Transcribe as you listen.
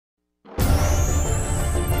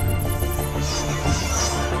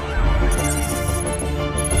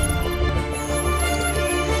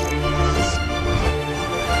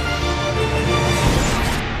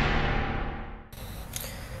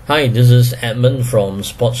Hi, this is Edmund from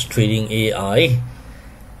Sports Trading AI.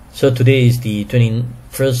 So today is the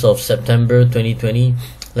 21st of September 2020.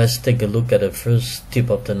 Let's take a look at the first tip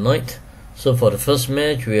of the night. So for the first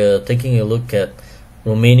match, we are taking a look at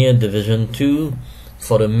Romania Division 2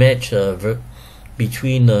 for the match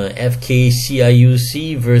between FK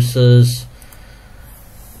Ciuc versus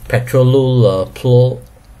Petrolul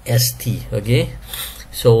Ploiesti. Okay,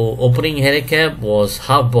 so opening handicap was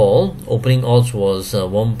half ball. Opening odds was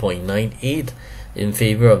 1.98 in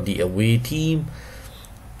favor of the away team,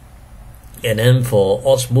 and then for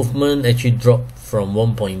odds movement actually dropped from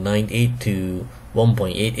 1.98 to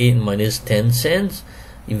 1.88 minus 10 cents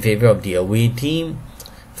in favor of the away team.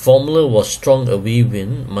 Formula was strong away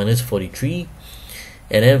win minus 43,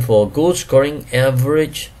 and then for goal scoring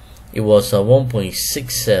average it was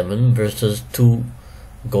 1.67 versus 2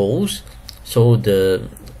 goals. So the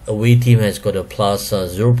away team has got a plus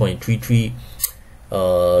 0.33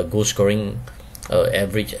 goal scoring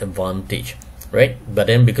average advantage, right? But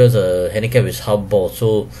then because handicap is half ball,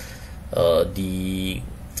 so the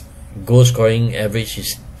goal scoring average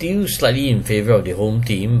is still slightly in favor of the home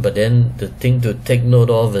team. But then the thing to take note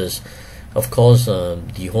of is, of course,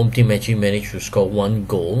 the home team actually managed to score 1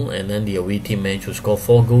 goal, and then the away team managed to score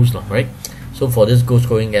 4 goals, right? So for this goal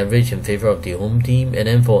scoring average in favor of the home team, and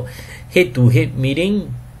then for head-to-head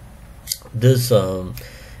meeting, this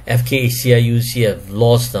FK Ciuc have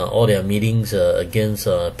lost all their meetings against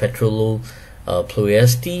Petrolul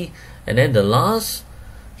Ploiesti, and then the last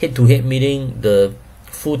head-to-head meeting, the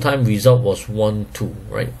full-time result was 1-2,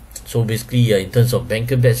 right? So basically, in terms of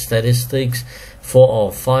banker bet statistics, 4 out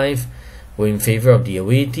of 5 were in favor of the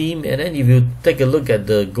away team, and then if you take a look at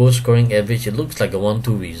the goal scoring average, it looks like a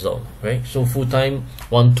 1-2 result, right? So full-time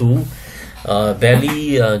 1-2.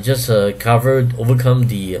 Barely just overcome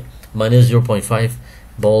the minus 0.5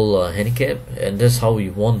 ball handicap, and that's how we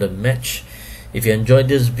won the match. If you enjoyed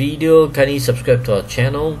this video, kindly subscribe to our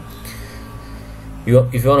channel.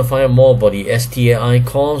 If you want to find out more about the STAI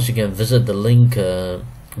calls, you can visit the link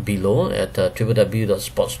below at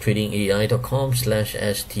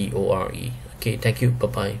www.sportstradingai.com/store. Okay, thank you, bye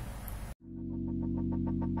bye.